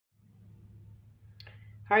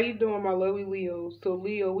How you doing, my lovely Leo? So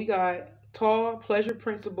Leo, we got tall, pleasure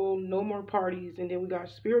principle, no more parties, and then we got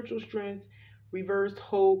spiritual strength, reversed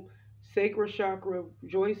hope, sacred chakra,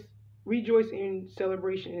 rejoice in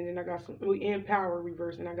celebration, and then I got some in power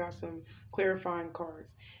reverse, and I got some clarifying cards.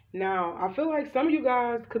 Now, I feel like some of you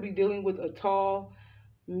guys could be dealing with a tall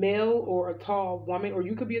male or a tall woman, or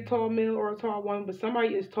you could be a tall male or a tall woman, but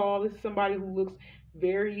somebody is tall. This is somebody who looks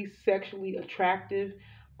very sexually attractive.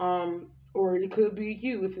 Or it could be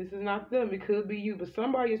you. If this is not them, it could be you. But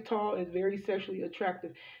somebody is tall and very sexually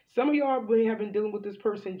attractive. Some of y'all may have been dealing with this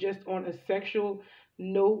person just on a sexual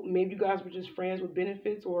note. Maybe you guys were just friends with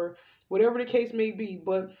benefits or whatever the case may be.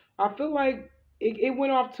 But I feel like it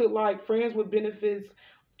went off to like friends with benefits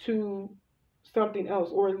to something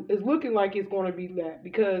else, or it's looking like it's going to be that,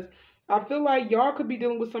 because I feel like y'all could be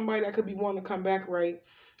dealing with somebody that could be wanting to come back, right?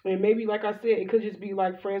 And maybe, like I said, it could just be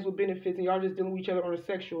like friends with benefits and y'all just dealing with each other on a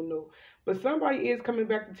sexual note. But somebody is coming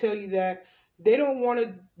back to tell you that they don't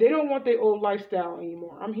want their old lifestyle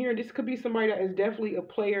anymore. I'm hearing this could be somebody that is definitely a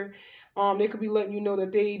player. They could be letting you know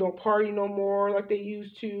that they don't party no more like they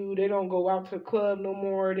used to. They don't go out to the club no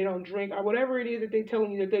more. They don't drink. Whatever it is that they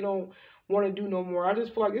telling you that they don't want to do no more. I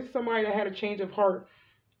just feel like this is somebody that had a change of heart,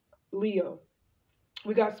 Leo.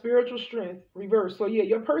 We got spiritual strength, reverse. So yeah,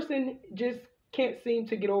 your person just can't seem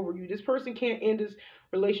to get over you. This person can't end this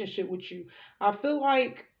relationship with you. I feel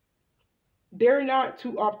like they're not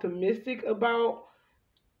too optimistic about.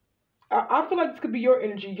 I feel like this could be your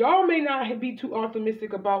energy. Y'all may not be too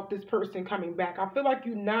optimistic about this person coming back. I feel like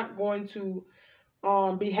you're not going to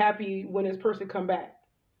be happy when this person come back.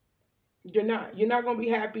 You're not. You're not going to be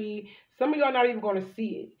happy. Some of y'all not even going to see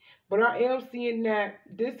it. But I am seeing that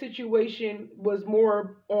this situation was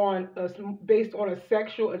more on based on a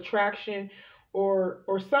sexual attraction or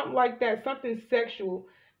something like that, something sexual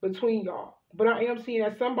between y'all. But I am seeing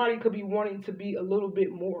that somebody could be wanting to be a little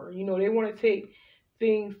bit more. You know, they want to take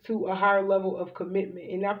things to a higher level of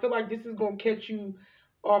commitment. And I feel like this is going to catch you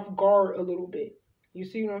off guard a little bit. You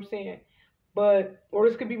see what I'm saying? But, or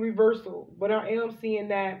this could be reversal. But I am seeing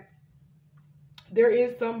that there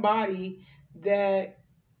is somebody that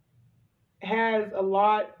has a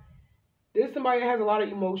lot there's somebody that has a lot of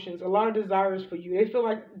emotions, a lot of desires for you. They feel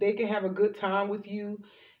like they can have a good time with you.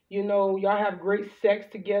 You know, y'all have great sex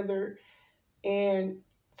together, and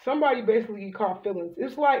somebody basically caught feelings.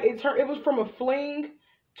 It's like it was from a fling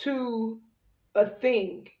to a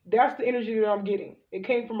thing. That's the energy that I'm getting. It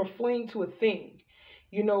came from a fling to a thing,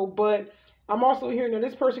 you know. But I'm also hearing that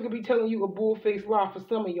this person could be telling you a bull-faced lie for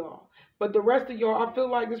some of y'all. But the rest of y'all, I feel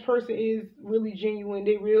like this person is really genuine.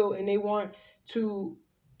 They real and they want to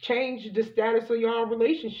change the status of y'all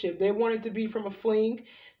relationship. They want it to be from a fling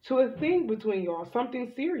to a thing between y'all,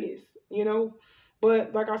 something serious, you know.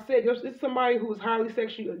 But like I said, it's somebody who is highly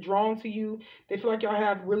sexually drawn to you. They feel like y'all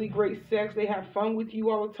have really great sex. They have fun with you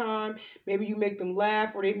all the time. Maybe you make them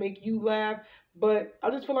laugh or they make you laugh. But I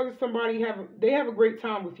just feel like they have a great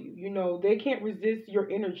time with you. You know, they can't resist your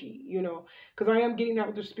energy. You know, because I am getting that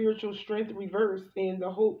with the spiritual strength reverse and the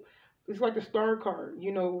hope. It's like the star card,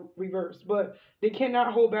 you know, reverse. But they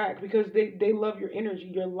cannot hold back because they love your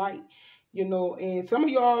energy, your light. You know, and some of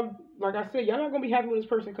y'all, like I said, y'all not gonna be happy when this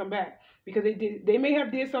person come back because they may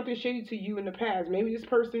have did something shady to you in the past. Maybe this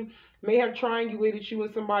person may have triangulated you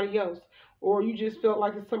with somebody else, or you just felt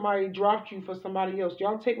like somebody dropped you for somebody else.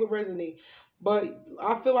 Y'all take what resonates. But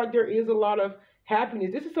I feel like there is a lot of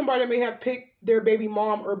happiness. This is somebody that may have picked their baby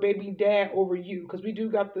mom or baby dad over you, because we do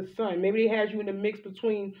got the son. Maybe they had you in the mix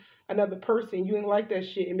between another person. You didn't like that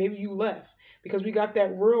shit, and maybe you left because we got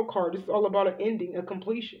that real card. This is all about an ending, a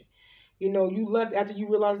completion. You know, you left after you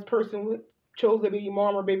realized this person chose their baby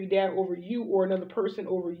mom or baby dad over you, or another person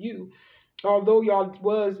over you. Although y'all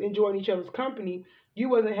was enjoying each other's company, you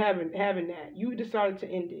wasn't having that. You decided to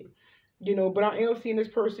end it. You know, but I am seeing this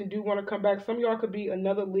person do want to come back. Some of y'all could be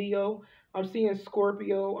another Leo. I'm seeing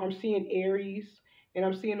Scorpio. I'm seeing Aries. And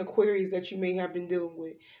I'm seeing Aquarius that you may have been dealing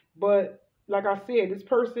with. But like I said, this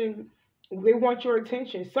person, they want your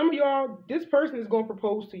attention. Some of y'all, this person is going to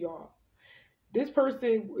propose to y'all. This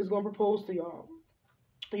person is going to propose to y'all.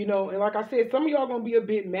 You know, and like I said, some of y'all going to be a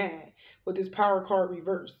bit mad with this power card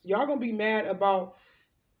reverse. Y'all going to be mad about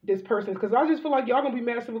this person, because I just feel like y'all going to be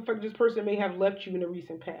mad at the fact that this person may have left you in the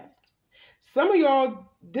recent past. Some of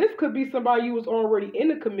y'all, this could be somebody you was already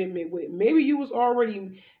in a commitment with. Maybe you was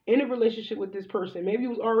already in a relationship with this person. Maybe you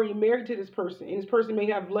was already married to this person, and this person may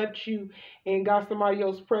have left you and got somebody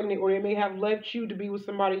else pregnant, or they may have left you to be with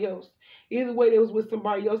somebody else. Either way, they was with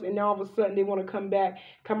somebody else, and now all of a sudden they want to come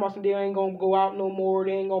out and they ain't gonna go out no more.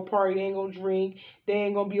 They ain't gonna party. They ain't gonna drink. They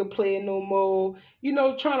ain't gonna be a player no more. You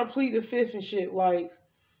know, trying to plead the fifth and shit. Like,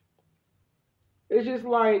 It's just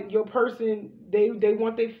like your person, they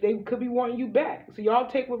could be wanting you back. So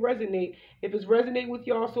y'all take what resonate. If it's resonate with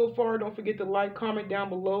y'all so far, don't forget to like, comment down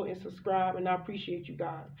below, and subscribe. And I appreciate you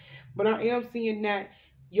guys. But I am seeing that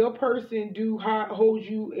your person do hold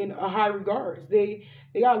you in a high regards. They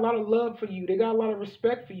got a lot of love for you. They got a lot of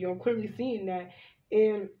respect for you. I'm clearly seeing that,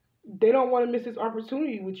 and they don't want to miss this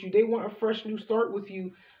opportunity with you. They want a fresh new start with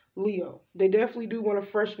you, Leo. They definitely do want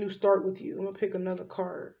a fresh new start with you. I'm gonna pick another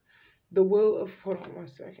card. The Wheel of, hold on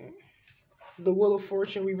one second. The Wheel of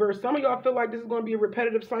Fortune reverse. Some of y'all feel like this is going to be a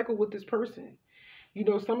repetitive cycle with this person. You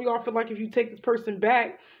know, some of y'all feel like if you take this person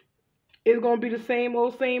back, it's going to be the same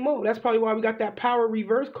old, same old. That's probably why we got that Power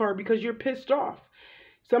reverse card, because you're pissed off.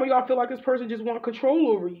 Some of y'all feel like this person just want control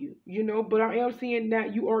over you, you know, but I am seeing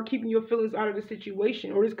that you are keeping your feelings out of the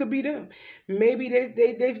situation, or this could be them. Maybe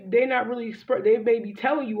they're not really express. They may be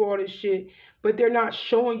telling you all this shit, but they're not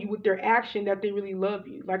showing you with their action that they really love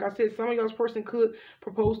you. Like I said, some of y'all's person could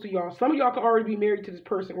propose to y'all. Some of y'all could already be married to this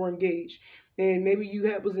person or engaged, and maybe you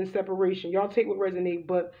was in separation. Y'all take what resonate,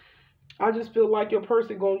 but I just feel like your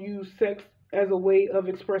person gonna use sex as a way of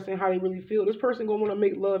expressing how they really feel. This person gonna want to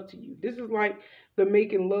make love to you. This is like the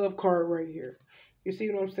making love card right here. You see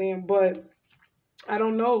what I'm saying? But I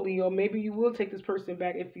don't know, Leo. Maybe you will take this person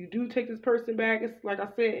back. If you do take this person back, it's like I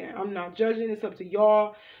said, I'm not judging. It's up to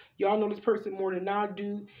y'all. Y'all know this person more than I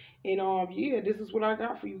do. And yeah, this is what I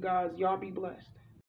got for you guys. Y'all be blessed.